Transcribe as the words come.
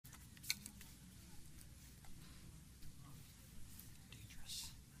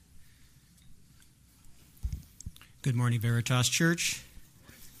Good morning, Veritas Church.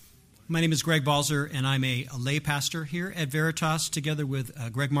 My name is Greg Balzer, and I'm a lay pastor here at Veritas, together with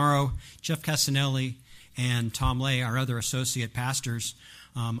Greg Morrow, Jeff Casanelli, and Tom Lay, our other associate pastors.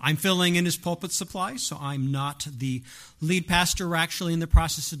 I'm filling in as pulpit supply, so I'm not the lead pastor. We're actually in the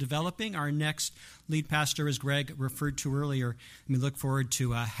process of developing. Our next lead pastor, as Greg referred to earlier, and we look forward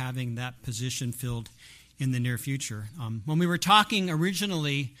to having that position filled in the near future. When we were talking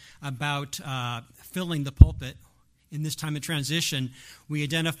originally about filling the pulpit, in this time of transition, we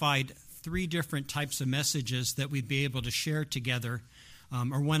identified three different types of messages that we'd be able to share together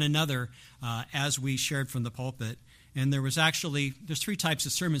or one another as we shared from the pulpit. And there's three types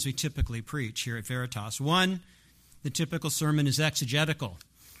of sermons we typically preach here at Veritas. One, the typical sermon is exegetical,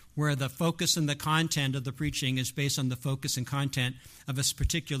 where the focus and the content of the preaching is based on the focus and content of a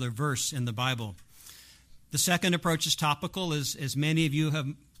particular verse in the Bible. The second approach is topical, as many of you have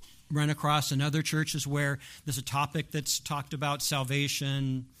run across in other churches, where there's a topic that's talked about,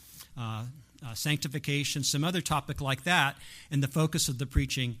 salvation, sanctification, some other topic like that, and the focus of the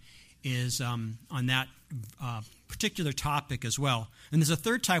preaching is on that particular topic as well. And there's a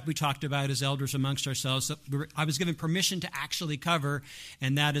third type we talked about as elders amongst ourselves that I was given permission to actually cover,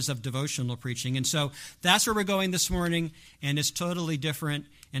 and that is of devotional preaching. And so that's where we're going this morning, and it's totally different.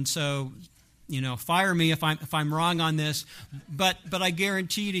 And so, fire me if I'm wrong on this, but I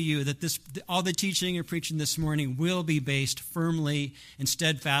guarantee to you that all the teaching and preaching this morning will be based firmly and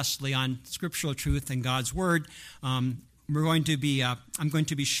steadfastly on scriptural truth and God's Word. I'm going to be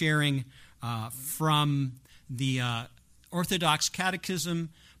sharing from the Orthodox Catechism,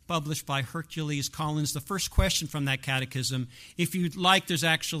 published by Hercules Collins. The first question from that catechism, if you'd like, there's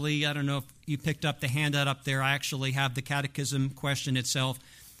actually, I don't know if you picked up the handout up there, I actually have the catechism question itself,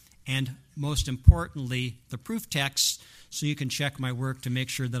 and most importantly, the proof text, so you can check my work to make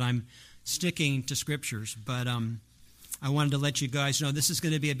sure that I'm sticking to scriptures. But I wanted to let you guys know this is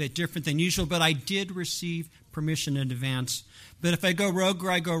going to be a bit different than usual, but I did receive permission in advance. But if I go rogue or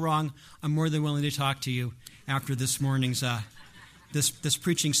I go wrong, I'm more than willing to talk to you after this morning's this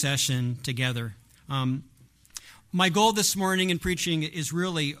preaching session together. My goal this morning in preaching is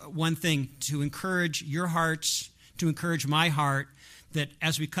really one thing: to encourage your hearts, to encourage my heart, that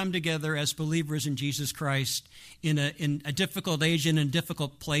as we come together as believers in Jesus Christ in a difficult age, in a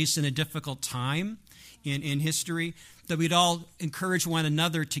difficult place, in a difficult time in history, that we'd all encourage one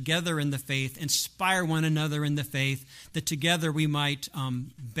another together in the faith, inspire one another in the faith, that together we might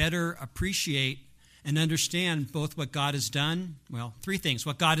better appreciate and understand both what God has done, well, three things: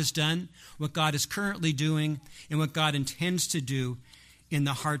 what God has done, what God is currently doing, and what God intends to do in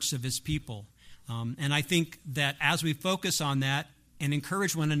the hearts of His people. And I think that as we focus on that, and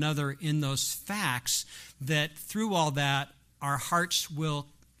encourage one another in those facts, that through all that, our hearts will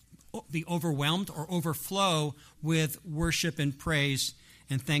be overwhelmed or overflow with worship and praise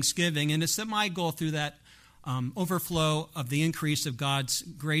and thanksgiving. And it's my goal through that overflow of the increase of God's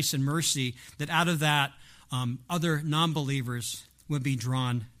grace and mercy, that out of that, other non-believers would be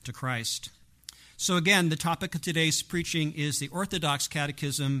drawn to Christ. So again, the topic of today's preaching is the Orthodox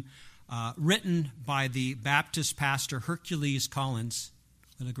Catechism, written by the Baptist pastor Hercules Collins.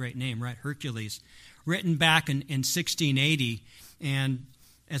 What a great name, right? Hercules. Written back in 1680. And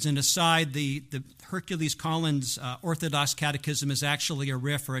as an aside, the Hercules Collins Orthodox Catechism is actually a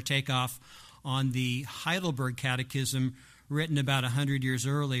riff or a takeoff on the Heidelberg Catechism, written about 100 years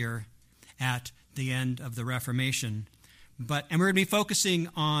earlier at the end of the Reformation. And we're going to be focusing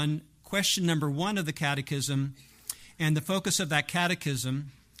on question number 1 of the Catechism, and the focus of that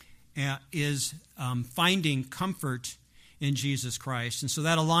catechism is finding comfort in Jesus Christ. And so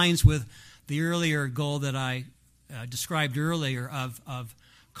that aligns with the earlier goal that I described earlier of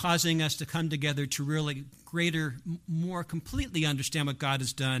causing us to come together to really more completely understand what God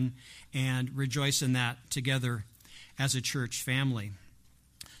has done and rejoice in that together as a church family.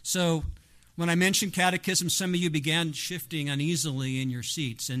 So when I mentioned catechism, some of you began shifting uneasily in your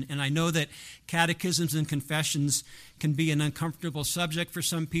seats. And I know that catechisms and confessions can be an uncomfortable subject for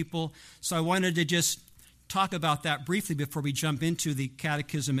some people. So I wanted to just talk about that briefly before we jump into the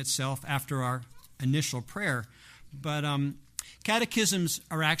catechism itself after our initial prayer. But catechisms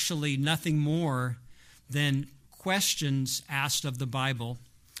are actually nothing more than questions asked of the Bible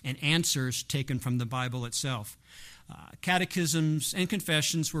and answers taken from the Bible itself. Catechisms and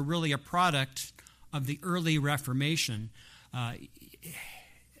confessions were really a product of the early Reformation.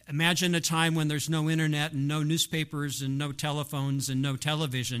 Imagine a time when there's no internet and no newspapers and no telephones and no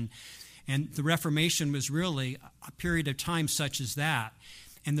television. And the Reformation was really a period of time such as that.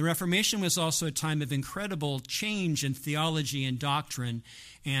 And the Reformation was also a time of incredible change in theology and doctrine.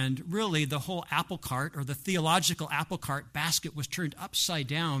 And really, the whole apple cart, or the theological apple cart basket, was turned upside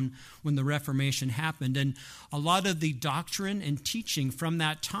down when the Reformation happened. And a lot of the doctrine and teaching from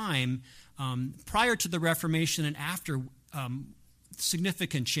that time, prior to the Reformation and after,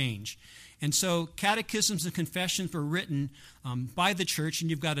 significant change. And so catechisms and confessions were written by the church, and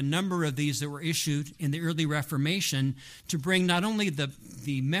you've got a number of these that were issued in the early Reformation to bring not only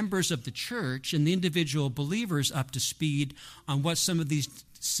the members of the church and the individual believers up to speed on what some of these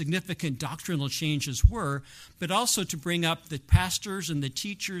significant doctrinal changes were, but also to bring up the pastors and the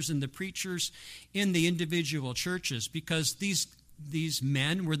teachers and the preachers in the individual churches, because these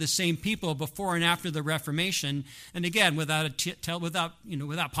men were the same people before and after the Reformation, and again, without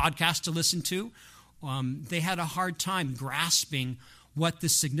podcasts to listen to, they had a hard time grasping what the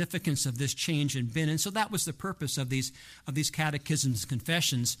significance of this change had been. And so that was the purpose of these catechisms and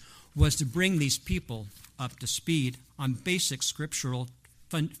confessions, was to bring these people up to speed on basic scriptural,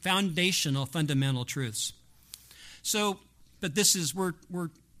 foundational, fundamental truths. So, but this is we're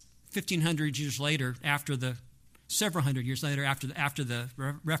 1,500 years later, several hundred years later after the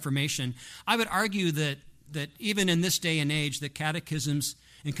Reformation. I would argue that even in this day and age, that catechisms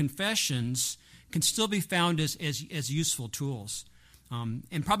and confessions can still be found as useful tools,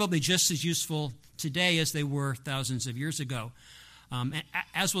 and probably just as useful today as they were thousands of years ago.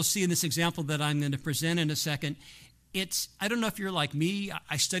 As we'll see in this example that I'm going to present in a second, I don't know if you're like me.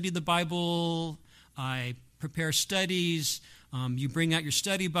 I study the Bible, I prepare studies. You bring out your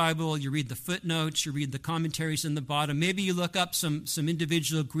study Bible, you read the footnotes, you read the commentaries in the bottom. Maybe you look up some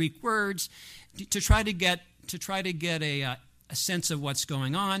individual Greek words to try to get a sense of what's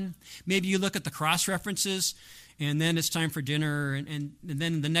going on. Maybe you look at the cross references, and then it's time for dinner, and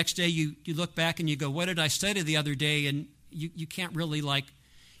then the next day you look back and you go, what did I study the other day? And you can't really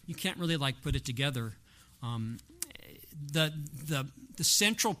put it together. The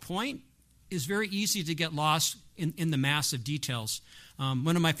central point is very easy to get lost in the mass of details.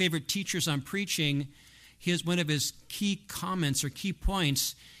 One of my favorite teachers on preaching, one of his key comments or key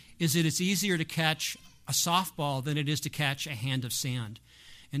points is that it's easier to catch a softball than it is to catch a hand of sand.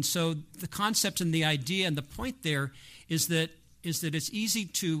 And so the concept and the idea and the point there is that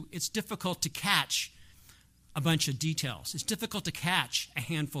it's difficult to catch a bunch of details. It's difficult to catch a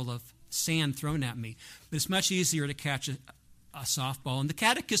handful of sand thrown at me, but it's much easier to catch a softball. And the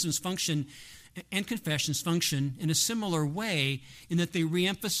catechisms function and confessions function in a similar way, in that they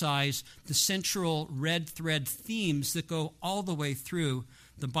reemphasize the central red thread themes that go all the way through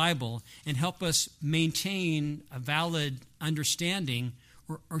the Bible and help us maintain a valid understanding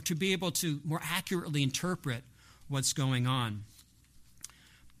or to be able to more accurately interpret what's going on.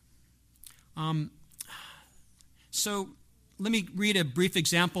 So let me read a brief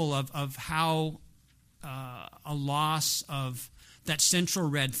example of how a loss of that central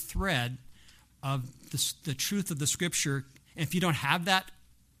red thread of the truth of the Scripture, and if you don't have that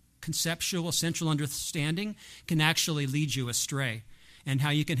conceptual central understanding, can actually lead you astray, and how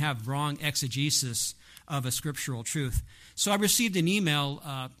you can have wrong exegesis of a scriptural truth. So I received an email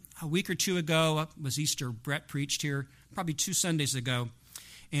a week or two ago. It was Easter. Brett preached here probably 2 Sundays ago,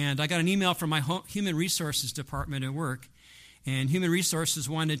 and I got an email from my Human Resources department at work, and Human Resources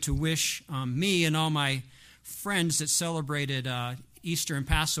wanted to wish me and all my friends that celebrated Easter and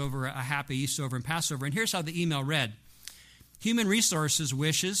Passover a happy Easter and Passover. And here's how the email read. Human Resources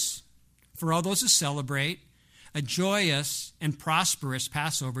wishes for all those who celebrate a joyous and prosperous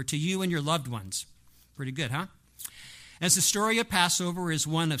Passover to you and your loved ones. Pretty good, huh? As the story of Passover is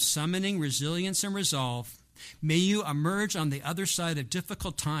one of summoning resilience and resolve, may you emerge on the other side of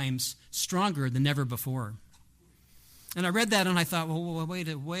difficult times stronger than ever before. And I read that and I thought, well,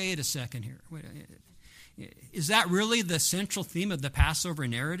 wait a second here. Is that really the central theme of the Passover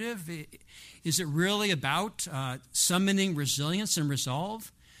narrative? Is it really about summoning resilience and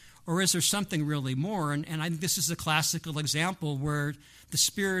resolve? Or is there something really more? And I think this is a classical example where the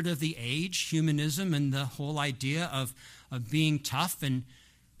spirit of the age, humanism, and the whole idea of being tough and,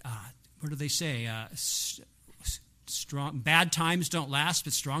 what do they say? Strong. Bad times don't last,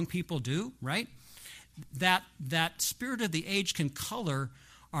 but strong people do, right? That spirit of the age can color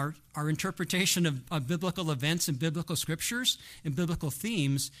our interpretation of biblical events and biblical scriptures and biblical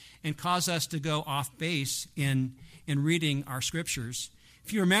themes and cause us to go off base in reading our scriptures.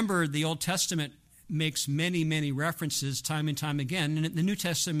 If you remember, the Old Testament makes many, many references time and time again, and the New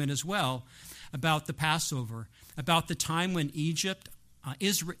Testament as well, about the Passover, about the time when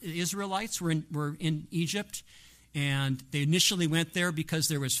Israelites were in Egypt And they initially went there because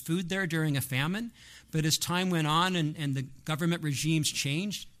there was food there during a famine. But as time went on and the government regimes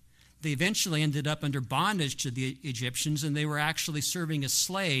changed, they eventually ended up under bondage to the Egyptians, and they were actually serving as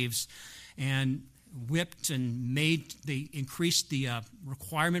slaves and whipped and they increased the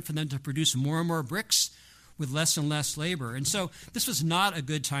requirement for them to produce more and more bricks with less and less labor. And so this was not a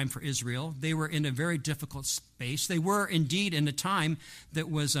good time for Israel. They were in a very difficult space. They were indeed in a time that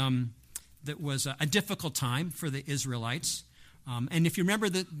was a difficult time for the Israelites. And if you remember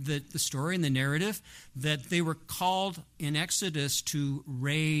the story and the narrative, that they were called in Exodus to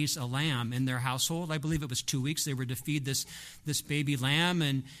raise a lamb in their household. I believe it was 2 weeks. They were to feed this baby lamb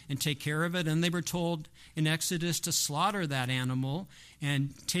and take care of it. And they were told in Exodus to slaughter that animal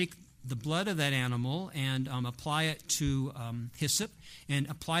and take the blood of that animal and apply it to hyssop and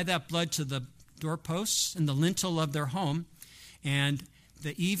apply that blood to the doorposts and the lintel of their home. And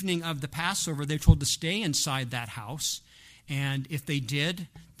the evening of the Passover, they're told to stay inside that house. And if they did,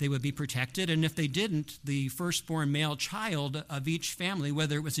 they would be protected. And if they didn't, the firstborn male child of each family,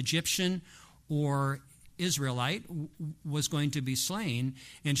 whether it was Egyptian or Israelite, was going to be slain.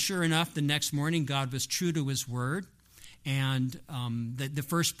 And sure enough, the next morning, God was true to his word. And the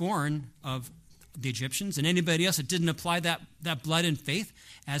firstborn of the Egyptians and anybody else that didn't apply that blood in faith,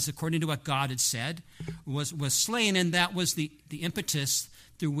 as according to what God had said, was slain. And that was the impetus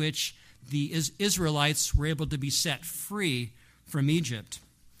through which the Israelites were able to be set free from Egypt.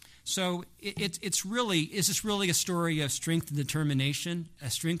 So is this really a story of strength and determination,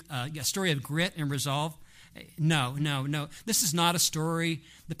 a story of grit and resolve? No. This is not a story.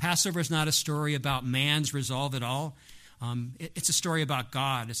 The Passover is not a story about man's resolve at all. It's a story about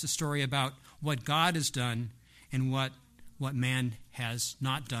God. It's a story about what God has done and what man has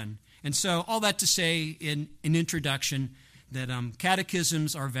not done. And so all that to say in introduction, that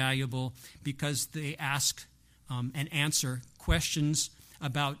catechisms are valuable because they ask and answer questions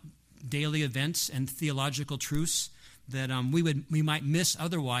about daily events and theological truths that we might miss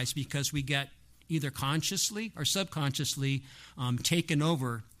otherwise because we get either consciously or subconsciously taken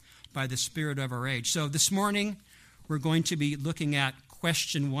over by the spirit of our age. So this morning we're going to be looking at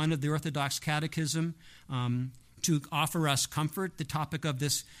question 1 of the Orthodox Catechism to offer us comfort. The topic of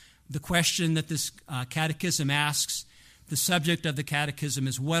the question that this catechism asks. The subject of the catechism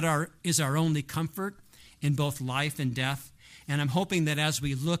is what is our only comfort in both life and death. And I'm hoping that as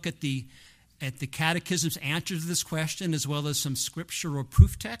we look at the catechism's answer to this question, as well as some scriptural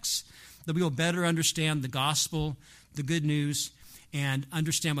proof texts, that we will better understand the gospel, the good news, and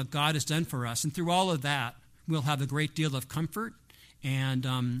understand what God has done for us. And through all of that, we'll have a great deal of comfort, and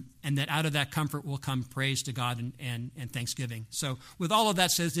that out of that comfort will come praise to God and thanksgiving. So with all of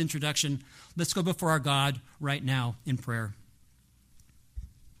that said as the introduction, let's go before our God right now in prayer.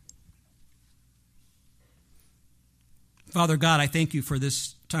 Father God, I thank you for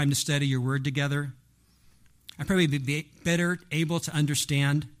this time to study your word together. I pray we'd be better able to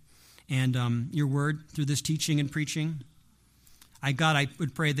understand your word through this teaching and preaching. God, I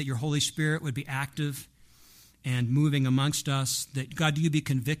would pray that your Holy Spirit would be active and moving amongst us, that God, you be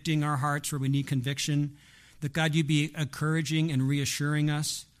convicting our hearts where we need conviction, that God, you be encouraging and reassuring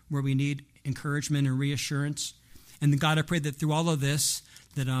us where we need encouragement and reassurance. And God, I pray that through all of this,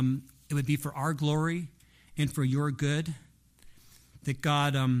 that it would be for our glory and for your good, that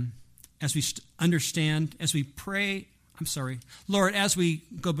God, as we understand, as we pray, Lord, as we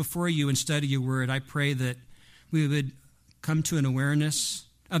go before you and study your word, I pray that we would come to an awareness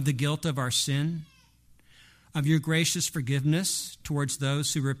of the guilt of our sin, of your gracious forgiveness towards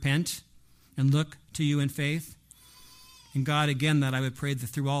those who repent and look to you in faith. And God, again, that I would pray that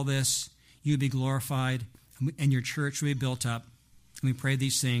through all this, you would be glorified and your church would be built up. And we pray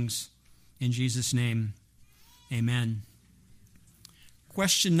these things in Jesus' name. Amen.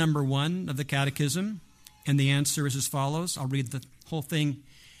 Question number 1 of the Catechism, and the answer is as follows. I'll read the whole thing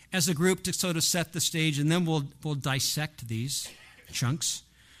as a group to sort of set the stage, and then we'll dissect these chunks.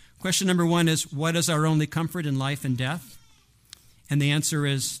 Question number 1 is, what is our only comfort in life and death? And the answer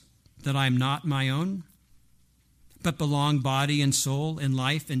is that I am not my own, but belong body and soul in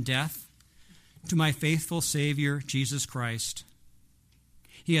life and death to my faithful Savior, Jesus Christ.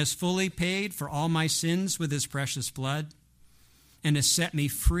 He has fully paid for all my sins with his precious blood and has set me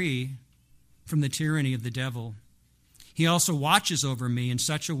free from the tyranny of the devil. He also watches over me in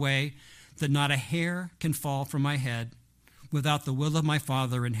such a way that not a hair can fall from my head without the will of my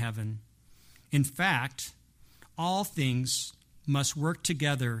Father in heaven. In fact, all things must work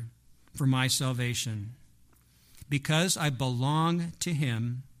together for my salvation. Because I belong to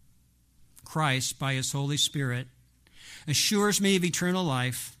him, Christ, by his Holy Spirit, assures me of eternal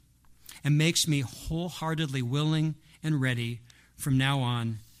life and makes me wholeheartedly willing and ready from now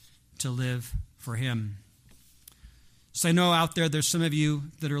on to live for him. So I know out there's some of you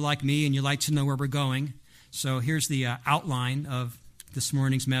that are like me and you like to know where we're going. So here's the outline of this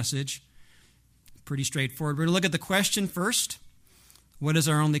morning's message. Pretty straightforward. We're going to look at the question first. What is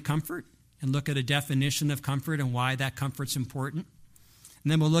our only comfort? And look at a definition of comfort and why that comfort's important.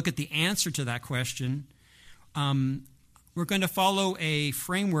 And then we'll look at the answer to that question. We're going to follow a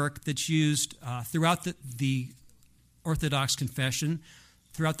framework that's used throughout the Orthodox Confession,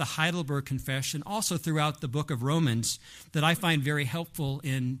 throughout the Heidelberg Confession, also throughout the book of Romans, that I find very helpful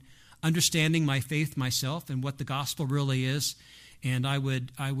in understanding my faith myself and what the gospel really is. And I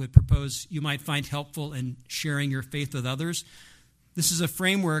would propose you might find helpful in sharing your faith with others. This is a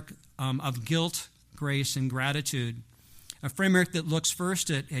framework of guilt, grace, and gratitude. A framework that looks first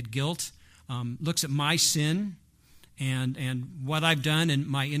at guilt, looks at my sin and what I've done and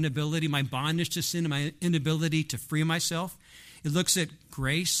my inability, my bondage to sin and my inability to free myself. It looks at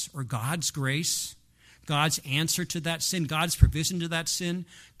grace or God's grace, God's answer to that sin, God's provision to that sin,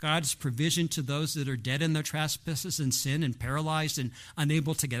 God's provision to those that are dead in their trespasses and sin and paralyzed and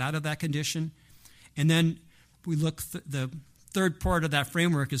unable to get out of that condition. And then we look, the third part of that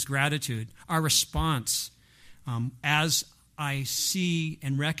framework is gratitude, our response. As I see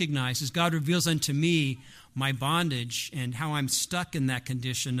and recognize, as God reveals unto me my bondage and how I'm stuck in that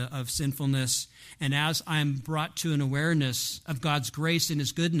condition of sinfulness, and as I'm brought to an awareness of God's grace and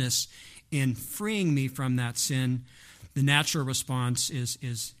his goodness in freeing me from that sin, the natural response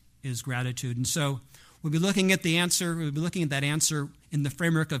is gratitude. And so we'll be looking at the answer. We'll be looking at that answer in the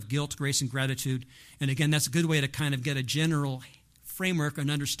framework of guilt, grace, and gratitude. And again, that's a good way to kind of get a general framework and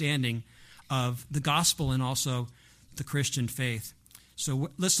understanding of the gospel and also the Christian faith. So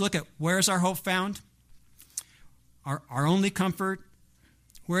let's look at where's our hope found? Our only comfort.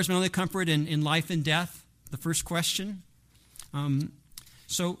 Where's my only comfort in life and death? The first question.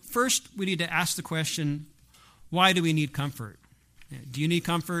 So first, we need to ask the question, why do we need comfort? Do you need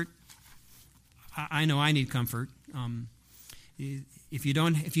comfort? I know I need comfort. If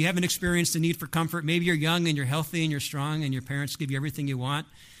you haven't experienced the need for comfort, maybe you're young and you're healthy and you're strong and your parents give you everything you want,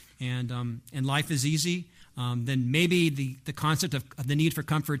 and life is easy. Then maybe the concept of the need for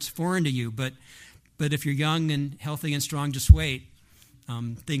comfort is foreign to you. But if you're young and healthy and strong, just wait.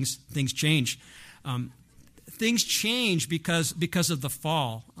 Things change. Things change because of the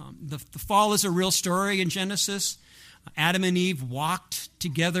fall. The fall is a real story in Genesis. Adam and Eve walked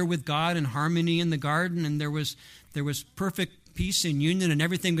together with God in harmony in the garden, and there was perfect peace and union, and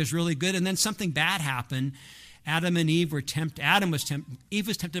everything was really good. And then something bad happened. Adam and Eve were tempted. Eve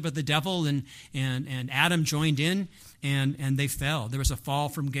was tempted by the devil, and Adam joined in, and they fell. There was a fall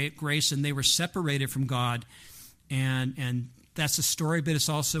from grace, and they were separated from God. And that's a story, but it's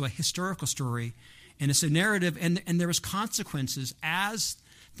also a historical story, and it's a narrative. And there was consequences as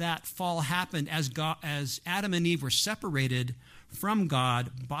that fall happened, as Adam and Eve were separated from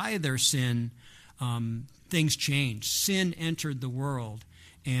God by their sin. Things changed. Sin entered the world.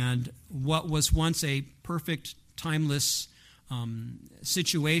 And what was once a perfect, timeless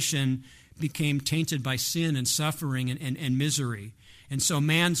situation became tainted by sin and suffering and misery. And so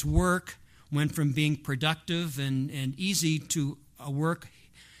man's work went from being productive and easy to a work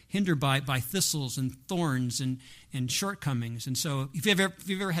hindered by thistles and thorns and shortcomings. And so if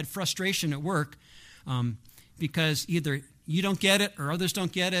you've ever had frustration at work because either you don't get it or others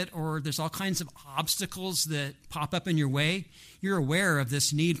don't get it, or there's all kinds of obstacles that pop up in your way, you're aware of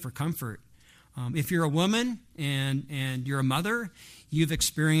this need for comfort. If you're a woman and you're a mother, you've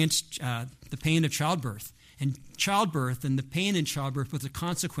experienced the pain of childbirth. And childbirth and the pain in childbirth was a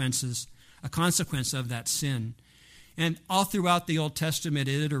consequence of that sin. And all throughout the Old Testament,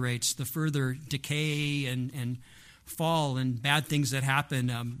 it iterates the further decay and fall and bad things that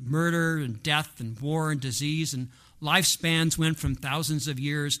happen, murder and death and war and disease, and lifespans went from thousands of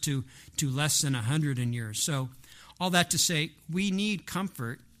years to less than 100 years. So all that to say, we need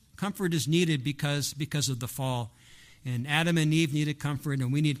comfort. Comfort is needed because of the fall. And Adam and Eve needed comfort,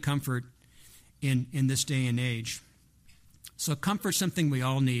 and we need comfort in this day and age. So comfort's something we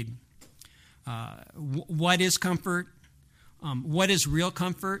all need. What is comfort? What is real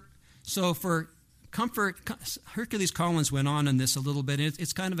comfort? So for comfort, Hercules Collins went on this a little bit.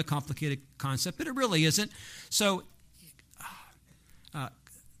 It's kind of a complicated concept, but it really isn't. So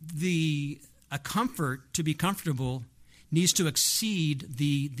a comfort, to be comfortable, needs to exceed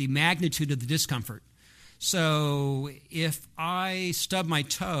the magnitude of the discomfort. So if I stub my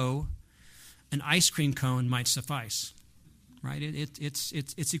toe, an ice cream cone might suffice, right?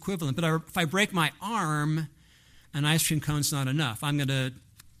 It's equivalent. But if I break my arm, an ice cream cone's not enough. I'm going to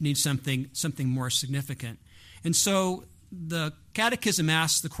needs something more significant. And so the Catechism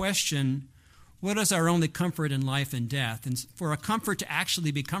asks the question, what is our only comfort in life and death? And for a comfort to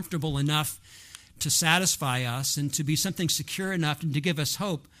actually be comfortable enough to satisfy us and to be something secure enough and to give us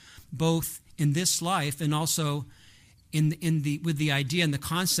hope, both in this life and also with the idea and the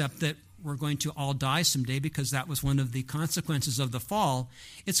concept that we're going to all die someday, because that was one of the consequences of the fall,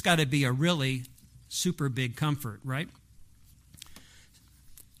 it's got to be a really super big comfort, right?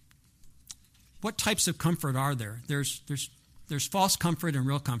 What types of comfort are there? There's false comfort and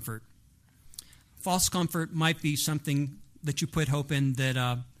real comfort. False comfort might be something that you put hope in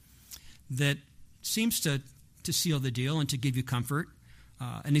that seems to seal the deal and to give you comfort.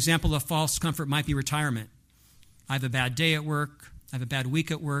 An example of false comfort might be retirement. I have a bad day at work. I have a bad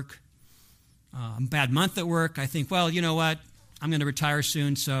week at work. A bad month at work. I think, well, you know what? I'm going to retire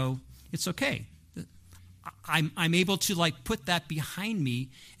soon, so it's okay. I'm able to put that behind me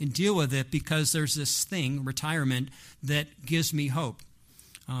and deal with it because there's this thing, retirement, that gives me hope.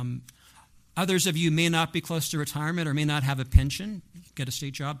 Others of you may not be close to retirement or may not have a pension, get a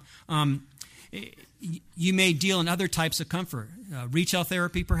state job. You may deal in other types of comfort. Retail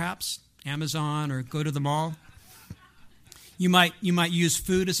therapy, perhaps, Amazon, or go to the mall. You might use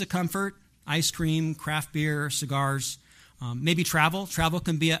food as a comfort, ice cream, craft beer, cigars. Maybe travel. Travel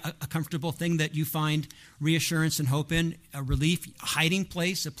can be a comfortable thing that you find reassurance and hope in, a relief, a hiding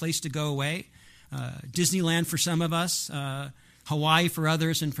place, a place to go away. Disneyland for some of us, Hawaii for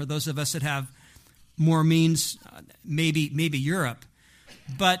others, and for those of us that have more means, maybe Europe.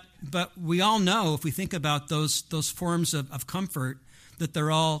 But we all know, if we think about those forms of comfort, that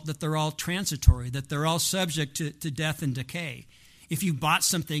they're all transitory, that they're all subject to death and decay. If you bought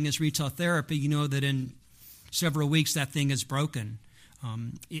something as retail therapy, you know that in several weeks that thing is broken.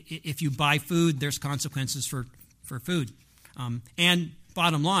 If you buy food, there's consequences for food. And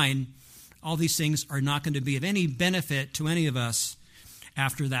bottom line, all these things are not going to be of any benefit to any of us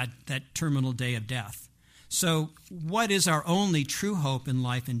after that terminal day of death. So what is our only true hope in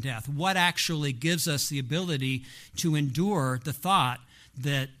life and death? What actually gives us the ability to endure the thought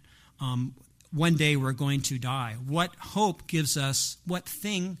that one day we're going to die? What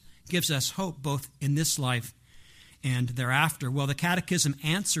thing gives us hope both in this life and thereafter? Well, the Catechism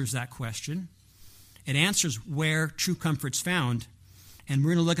answers that question. It answers where true comfort's found. And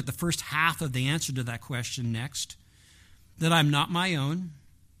we're going to look at the first half of the answer to that question next. That I'm not my own,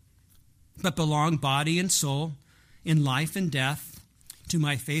 but belong body and soul in life and death to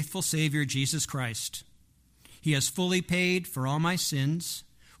my faithful Savior, Jesus Christ. He has fully paid for all my sins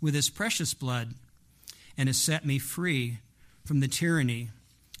with his precious blood and has set me free from the tyranny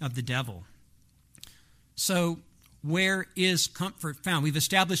of the devil. So where is comfort found? We've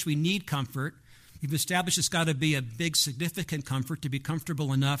established we need comfort. We've established it's got to be a big, significant comfort to be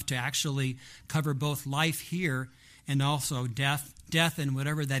comfortable enough to actually cover both life here and also death and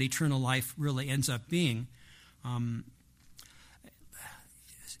whatever that eternal life really ends up being.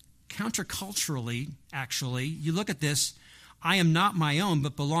 Counterculturally, actually, you look at this, I am not my own,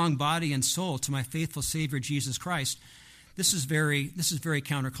 but belong body and soul to my faithful Savior, Jesus Christ. This is very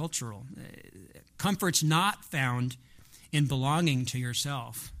countercultural. Comfort's not found in belonging to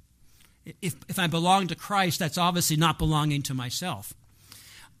yourself. If I belong to Christ, that's obviously not belonging to myself.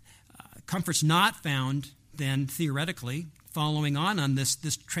 Comfort's not found, then, theoretically, following on this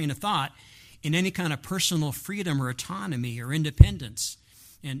train of thought, in any kind of personal freedom or autonomy or independence.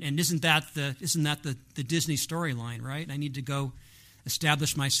 And isn't that the Disney storyline, right? I need to go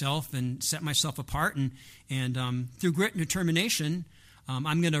establish myself and set myself apart, and through grit and determination,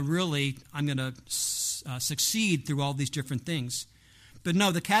 I'm going to succeed through all these different things. But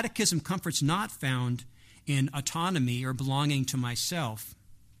no, the Catechism comfort's not found in autonomy or belonging to myself.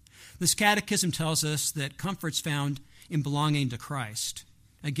 This Catechism tells us that comfort's found in belonging to Christ.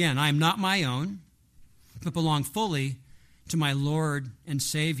 Again, I am not my own, but belong fully to my Lord and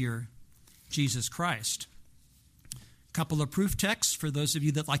Savior, Jesus Christ. A couple of proof texts for those of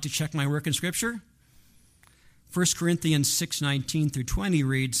you that like to check my work in Scripture. 1 Corinthians 6:19 through 20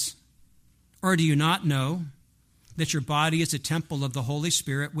 reads, "Or do you not know that your body is a temple of the Holy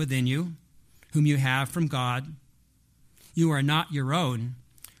Spirit within you, whom you have from God? You are not your own,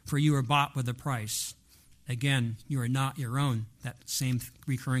 for you are bought with a price." Again, you are not your own. That same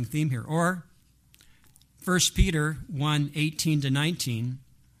recurring theme here. Or 1 Peter 1:18 to 19,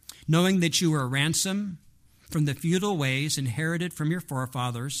 "Knowing that you were a ransom from the futile ways inherited from your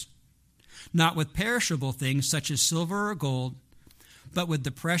forefathers, not with perishable things such as silver or gold, but with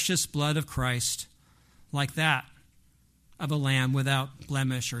the precious blood of Christ, like that of a lamb without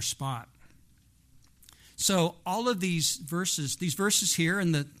blemish or spot." So all of these verses here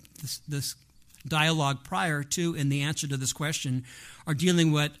and this dialogue prior to and the answer to this question are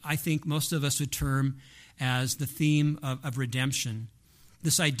dealing what I think most of us would term as the theme of redemption.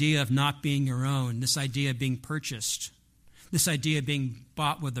 This idea of not being your own, this idea of being purchased, this idea of being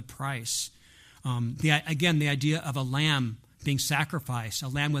bought with a price. The idea of a lamb being sacrificed, a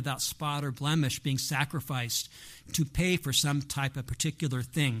lamb without spot or blemish being sacrificed to pay for some type of particular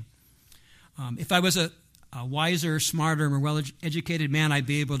thing. If I was a wiser, smarter, more well-educated man, I'd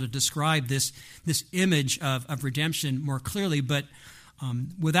be able to describe this image of redemption more clearly. But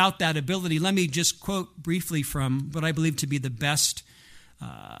without that ability, let me just quote briefly from what I believe to be the best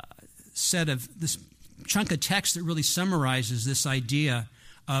set of this chunk of text that really summarizes this idea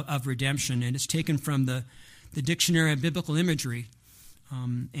of redemption. And it's taken from the Dictionary of Biblical Imagery.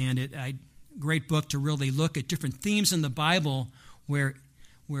 Great book to really look at different themes in the Bible where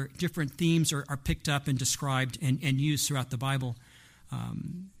different themes are picked up and described and used throughout the Bible.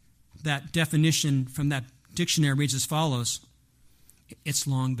 That definition from that dictionary reads as follows. It's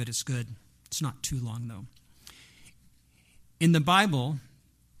long, but it's good. It's not too long, though. In the Bible,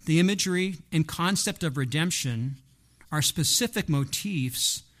 the imagery and concept of redemption are specific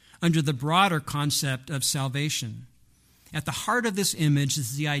motifs under the broader concept of salvation. At the heart of this image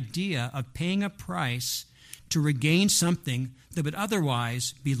is the idea of paying a price to regain something that would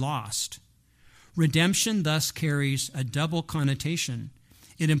otherwise be lost. Redemption thus carries a double connotation.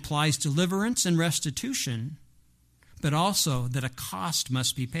 It implies deliverance and restitution, but also that a cost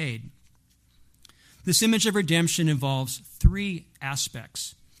must be paid. This image of redemption involves three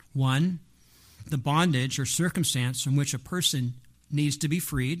aspects. One, the bondage or circumstance from which a person needs to be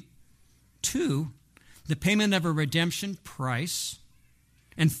freed. Two, the payment of a redemption price.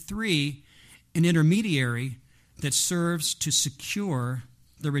 And three, an intermediary that serves to secure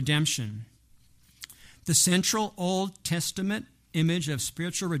the redemption. The central Old Testament image of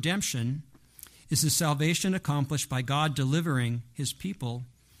spiritual redemption is the salvation accomplished by God delivering his people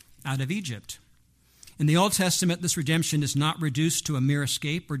out of Egypt. In the Old Testament, this redemption is not reduced to a mere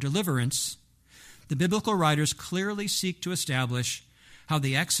escape or deliverance. The biblical writers clearly seek to establish how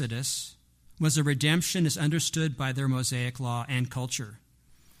the Exodus was a redemption as understood by their Mosaic law and culture.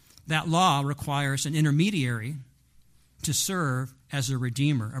 That law requires an intermediary to serve as a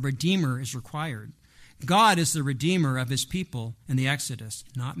redeemer. A redeemer is required. God is the redeemer of his people in the Exodus,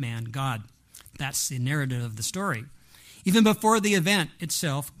 not man, God. That's the narrative of the story. Even before the event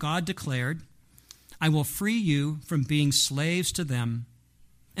itself, God declared, I will free you from being slaves to them,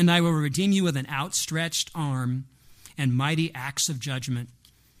 and I will redeem you with an outstretched arm and mighty acts of judgment.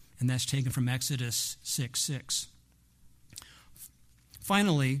 And that's taken from Exodus 6:6.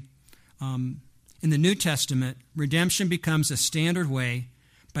 Finally, in the New Testament, redemption becomes a standard way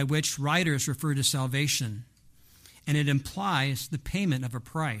by which writers refer to salvation, and it implies the payment of a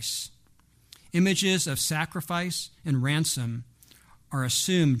price. Images of sacrifice and ransom are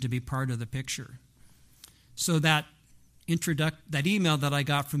assumed to be part of the picture. So that email that I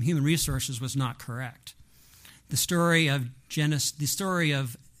got from Human Resources was not correct. The story of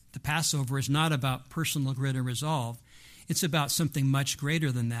the Passover is not about personal grit and resolve. It's about something much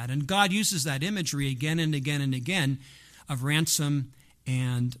greater than that. And God uses that imagery again and again and again of ransom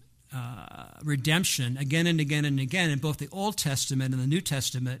and redemption again and again and again in both the Old Testament and the New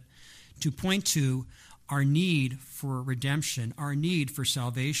Testament to point to our need for redemption, our need for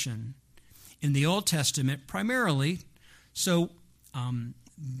salvation. In the Old Testament, primarily, the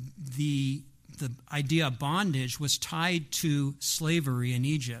idea of bondage was tied to slavery in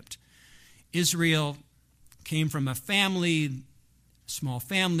Egypt. Israel came from a small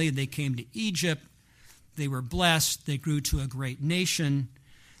family. They came to Egypt. They were blessed. They grew to a great nation.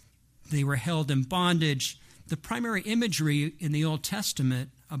 They were held in bondage. The primary imagery in the Old Testament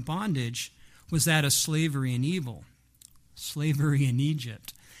of bondage was that of slavery and evil, slavery in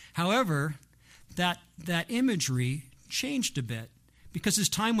Egypt. However, that imagery changed a bit because as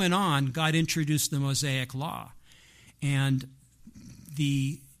time went on, God introduced the Mosaic law. And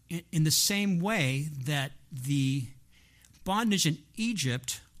in the same way that the bondage in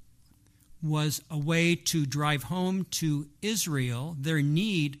Egypt was a way to drive home to Israel their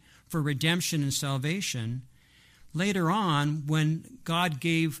need for redemption and salvation, later on, when God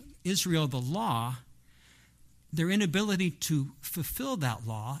gave Israel the law, their inability to fulfill that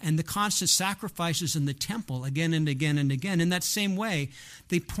law and the constant sacrifices in the temple again and again and again, in that same way,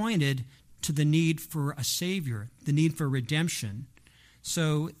 they pointed to the need for a Savior, the need for redemption.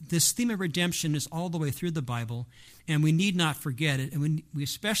 So this theme of redemption is all the way through the Bible, and we need not forget it, and we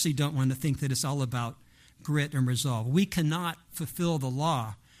especially don't want to think that it's all about grit and resolve. We cannot fulfill the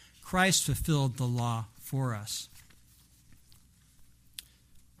law. Christ fulfilled the law for us.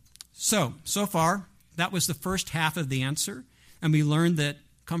 So far, that was the first half of the answer, and we learned that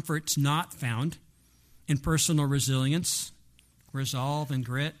comfort's not found in personal resilience, resolve, and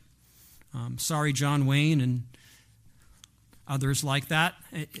grit. Sorry, John Wayne and others like that.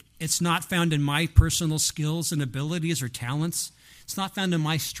 It's not found in my personal skills and abilities or talents. It's not found in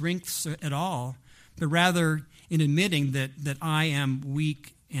my strengths at all, but rather in admitting that I am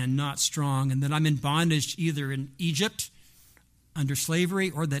weak and not strong, and that I'm in bondage either in Egypt under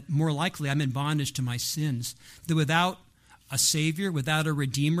slavery, or that more likely I'm in bondage to my sins. That without a Savior, without a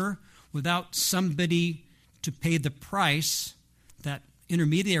Redeemer, without somebody to pay the price, that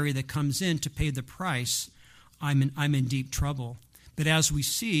intermediary that comes in to pay the price, I'm in deep trouble. But as we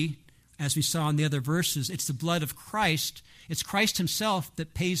saw in the other verses, it's the blood of Christ. It's Christ himself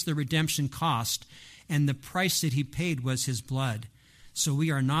that pays the redemption cost, and the price that he paid was his blood. So we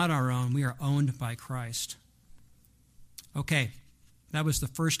are not our own. We are owned by Christ. Okay, that was the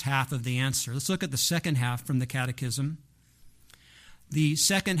first half of the answer. Let's look at the second half from the Catechism. The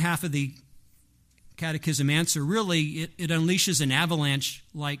second half of the Catechism answer, really, it unleashes an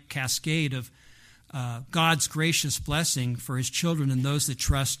avalanche-like cascade of God's gracious blessing for his children and those that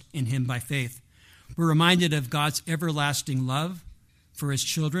trust in him by faith. We're reminded of God's everlasting love for his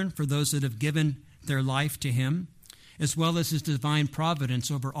children, for those that have given their life to him, as well as his divine providence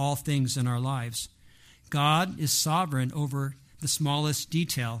over all things in our lives. God is sovereign over the smallest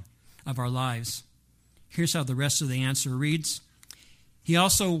detail of our lives. Here's how the rest of the answer reads. He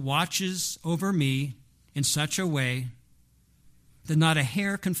also watches over me in such a way that not a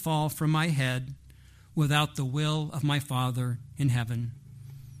hair can fall from my head without the will of my Father in heaven.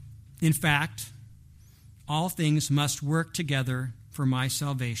 In fact, all things must work together for my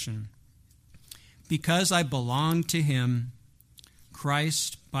salvation. Because I belong to him,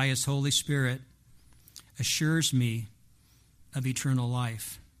 Christ, by his Holy Spirit, assures me of eternal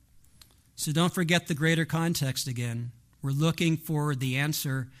life. So don't forget the greater context again. We're looking for the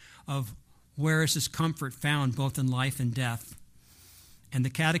answer of where is this comfort found both in life and death. And the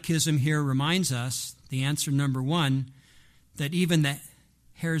Catechism here reminds us, the answer number one, that even the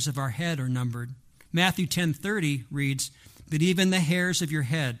hairs of our head are numbered. Matthew 10:30 reads, that even the hairs of your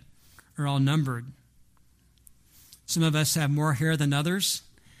head are all numbered. Some of us have more hair than others,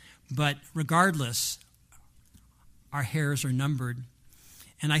 but regardless, our hairs are numbered.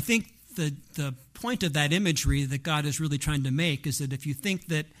 And I think the point of that imagery that God is really trying to make is that if you think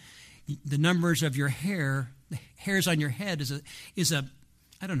that the numbers of your hair, the hairs on your head is a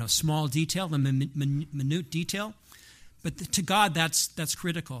I don't know, small detail, a minute detail, but to God that's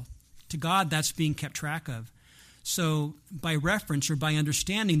critical. To God that's being kept track of. So by reference or by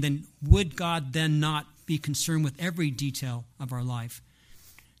understanding, then would God then not be concerned with every detail of our life?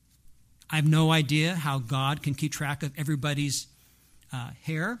 I have no idea how God can keep track of everybody's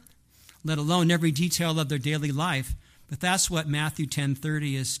hair, let alone every detail of their daily life. But that's what Matthew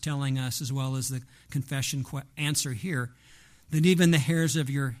 10:30 is telling us, as well as the confession answer here, that even the hairs of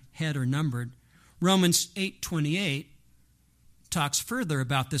your head are numbered. Romans 8:28 talks further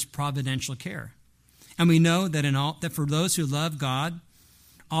about this providential care. And we know that for those who love God,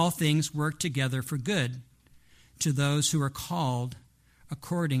 all things work together for good to those who are called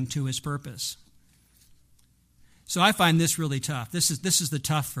according to his purpose. So I find this really tough. This is the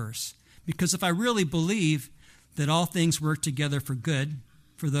tough verse. Because if I really believe that all things work together for good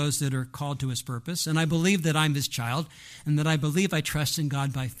for those that are called to his purpose, and I believe that I'm his child, and that I believe I trust in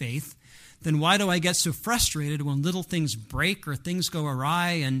God by faith, then why do I get so frustrated when little things break or things go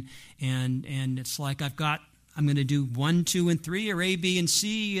awry and it's like I'm going to do 1, 2, and 3, or A, B, and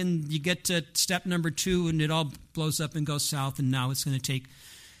C, and you get to step number 2 and it all blows up and goes south, and now it's going to take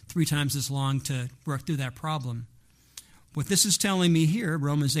 3 times as long to work through that problem. What this is telling me here,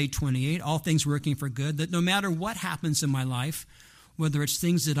 Romans 8:28, all things working for good, that no matter what happens in my life, whether it's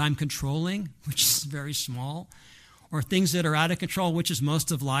things that I'm controlling, which is very small, or things that are out of control, which is most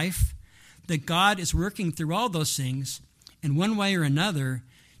of life, that God is working through all those things in one way or another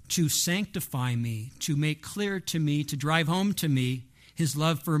to sanctify me, to make clear to me, to drive home to me his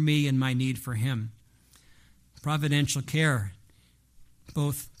love for me and my need for him. Providential care.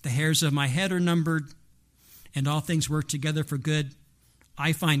 Both the hairs of my head are numbered and all things work together for good.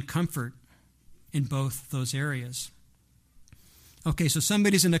 I find comfort in both those areas. Okay, so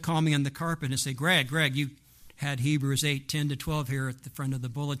somebody's going to call me on the carpet and say, Greg, you had Hebrews 8:10-12 here at the front of the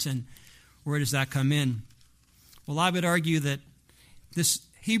bulletin. Where does that come in? Well, I would argue that this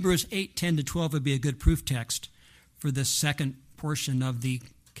Hebrews 8:10-12 would be a good proof text for this second portion of the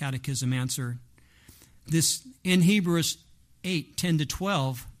Catechism answer. In Hebrews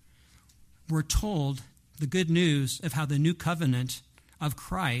 8:10-12, we're told the good news of how the new covenant of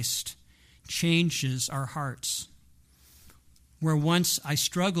Christ changes our hearts. Where once I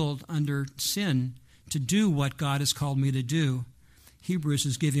struggled under sin to do what God has called me to do, Hebrews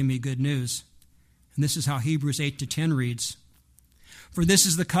is giving me good news. And this is how Hebrews 8-10 reads, "For this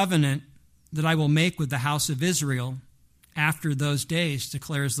is the covenant that I will make with the house of Israel after those days,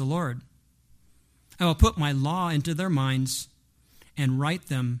 declares the Lord. I will put my law into their minds and write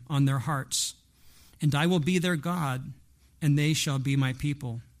them on their hearts, and I will be their God, and they shall be my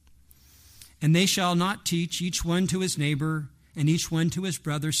people. And they shall not teach each one to his neighbor and each one to his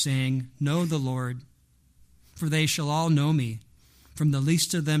brother, saying, Know the Lord. For they shall all know me, from the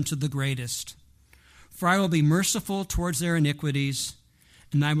least of them to the greatest. For I will be merciful towards their iniquities,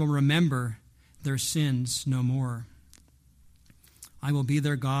 and I will remember their sins no more. I will be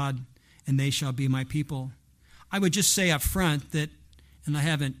their God, and they shall be my people." I would just say up front that, and I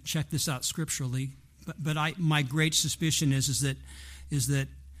haven't checked this out scripturally, but my great suspicion is that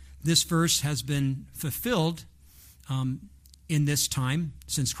this verse has been fulfilled in this time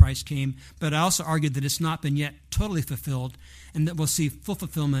since Christ came, but I also argued that it's not been yet totally fulfilled, and that we'll see full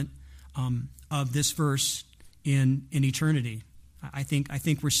fulfillment of this verse in eternity. I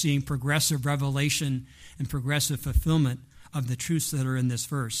think we're seeing progressive revelation and progressive fulfillment of the truths that are in this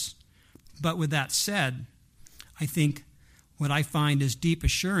verse. But with that said, I think what I find is deep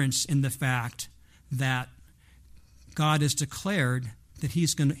assurance in the fact that God has declared that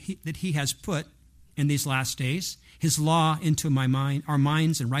He has put in these last days His law into our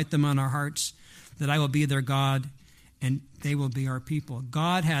minds, and write them on our hearts, that I will be their God and they will be our people.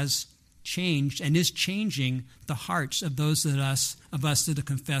 God has changed and is changing the hearts of those of us that have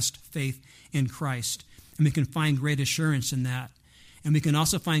confessed faith in Christ. And we can find great assurance in that. And we can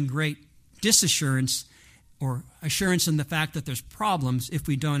also find great disassurance or assurance in the fact that there's problems if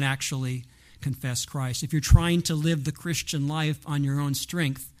we don't actually confess Christ. If you're trying to live the Christian life on your own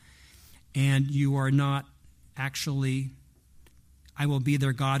strength and you are not actually, I will be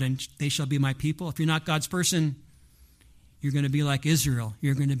their God and they shall be my people. If you're not God's person, you're going to be like Israel.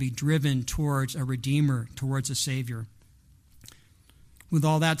 You're going to be driven towards a Redeemer, towards a Savior. With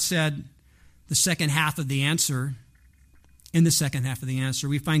all that said, in the second half of the answer,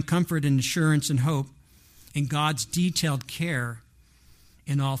 we find comfort and assurance and hope in God's detailed care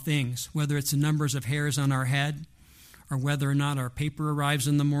in all things, whether it's the numbers of hairs on our head, or whether or not our paper arrives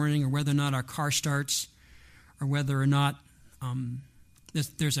in the morning, or whether or not our car starts, or whether or not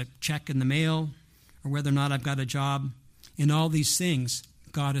there's a check in the mail, or whether or not I've got a job. In all these things,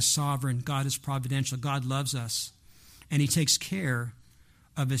 God is sovereign, God is providential, God loves us, and He takes care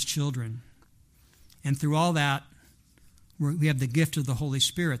of His children. And through all that, we have the gift of the Holy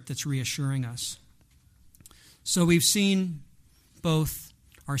Spirit that's reassuring us. So we've seen both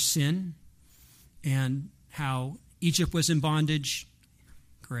our sin and how Egypt was in bondage.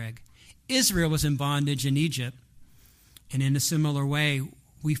 Israel was in bondage in Egypt. And in a similar way,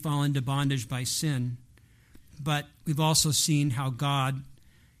 we fall into bondage by sin. But we've also seen how God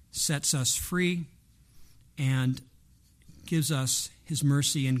sets us free and gives us His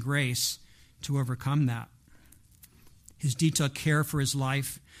mercy and grace to overcome that. His detailed care for His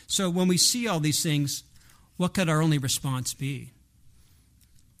life. So when we see all these things, what could our only response be?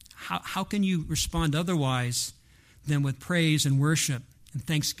 How can you respond otherwise than with praise and worship and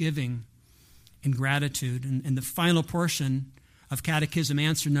thanksgiving and gratitude? And the final portion of Catechism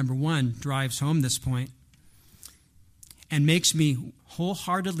answer number 1 drives home this point and makes me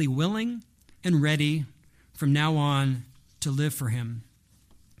wholeheartedly willing and ready from now on to live for Him.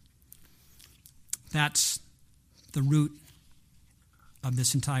 That's the root of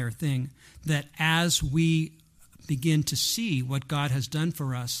this entire thing, that as we begin to see what God has done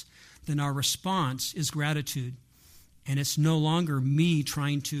for us, then our response is gratitude. And it's no longer me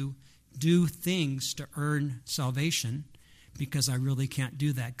trying to do things to earn salvation, because I really can't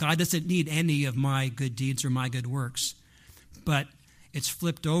do that. God doesn't need any of my good deeds or my good works, but it's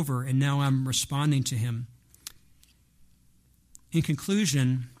flipped over, and now I'm responding to Him. In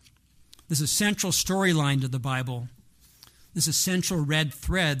conclusion, there's a central storyline to the Bible. There's a central red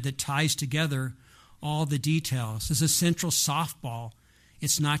thread that ties together all the details. There's a central softball.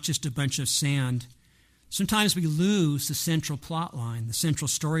 It's not just a bunch of sand. Sometimes we lose the central plot line, the central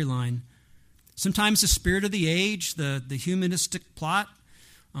storyline. Sometimes the spirit of the age, the humanistic plot,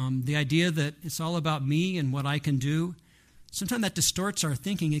 the idea that it's all about me and what I can do, sometimes that distorts our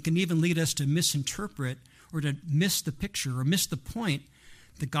thinking. It can even lead us to misinterpret or to miss the picture or miss the point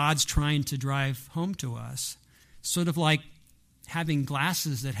that God's trying to drive home to us. Sort of like having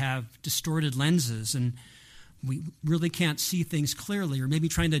glasses that have distorted lenses. And we really can't see things clearly, or maybe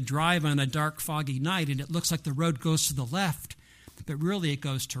trying to drive on a dark, foggy night and it looks like the road goes to the left, but really it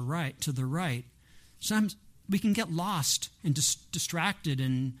goes to the right. Sometimes we can get lost and distracted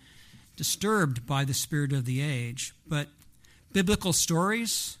and disturbed by the spirit of the age. But biblical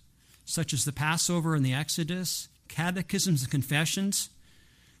stories, such as the Passover and the Exodus, catechisms and confessions,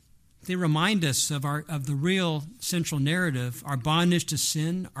 they remind us of the real central narrative, our bondage to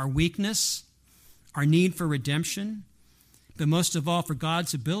sin, our weakness, our need for redemption, but most of all for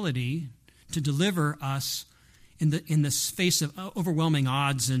God's ability to deliver us in the face of overwhelming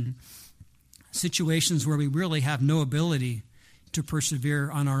odds and situations where we really have no ability to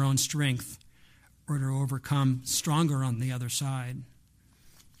persevere on our own strength or to overcome stronger on the other side.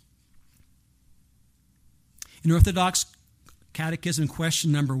 In Orthodox Catechism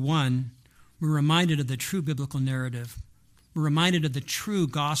question number 1, we're reminded of the true biblical narrative. We're reminded of the true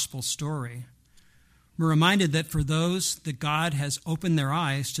gospel story. We're reminded that for those that God has opened their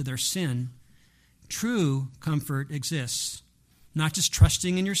eyes to their sin, true comfort exists. Not just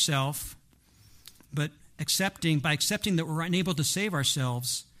trusting in yourself, but by accepting that we're unable to save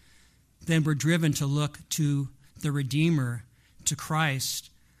ourselves, then we're driven to look to the Redeemer, to Christ,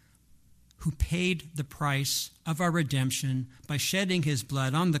 who paid the price of our redemption by shedding his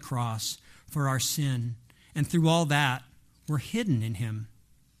blood on the cross for our sin. And through all that, we're hidden in him.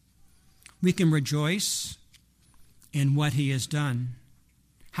 We can rejoice in what he has done.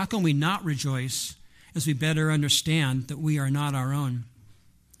 How can we not rejoice as we better understand that we are not our own,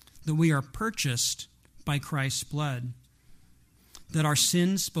 that we are purchased by Christ's blood, that our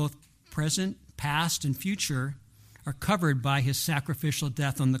sins, both present, past, and future, are covered by his sacrificial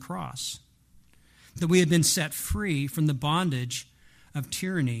death on the cross, that we have been set free from the bondage of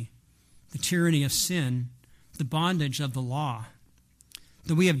tyranny, the tyranny of sin, the bondage of the law,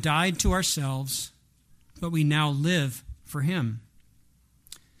 that we have died to ourselves, but we now live for him,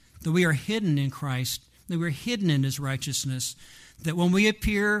 that we are hidden in Christ, that we're hidden in his righteousness, that when we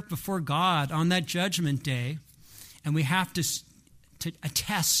appear before God on that judgment day, and we have to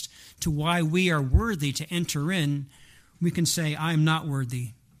attest to why we are worthy to enter in, we can say, I am not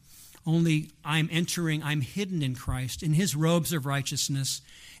worthy. Only I'm hidden in Christ, in his robes of righteousness,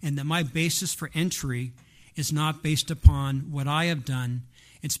 and that my basis for entry is not based upon what I have done.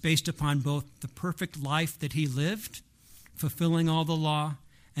 It's based upon both the perfect life that he lived, fulfilling all the law,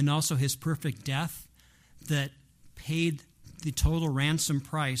 and also his perfect death that paid the total ransom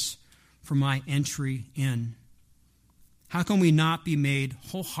price for my entry in. How can we not be made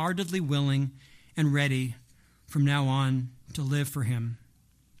wholeheartedly willing and ready from now on to live for him?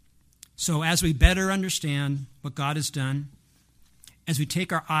 So as we better understand what God has done, as we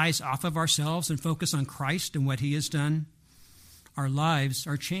take our eyes off of ourselves and focus on Christ and what he has done, our lives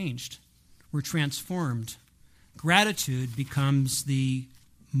are changed. We're transformed. Gratitude becomes the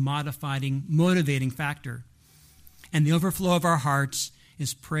motivating factor. And the overflow of our hearts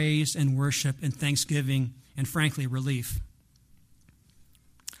is praise and worship and thanksgiving and, frankly, relief.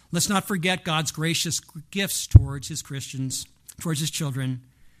 Let's not forget God's gracious gifts towards his Christians, towards his children,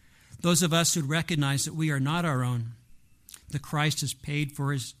 those of us who recognize that we are not our own, that Christ has paid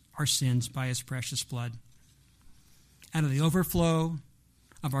for our sins by his precious blood. Out of the overflow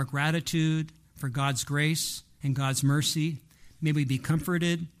of our gratitude for God's grace and God's mercy, may we be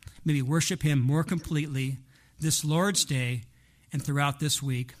comforted, may we worship him more completely this Lord's Day and throughout this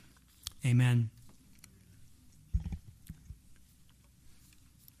week. Amen.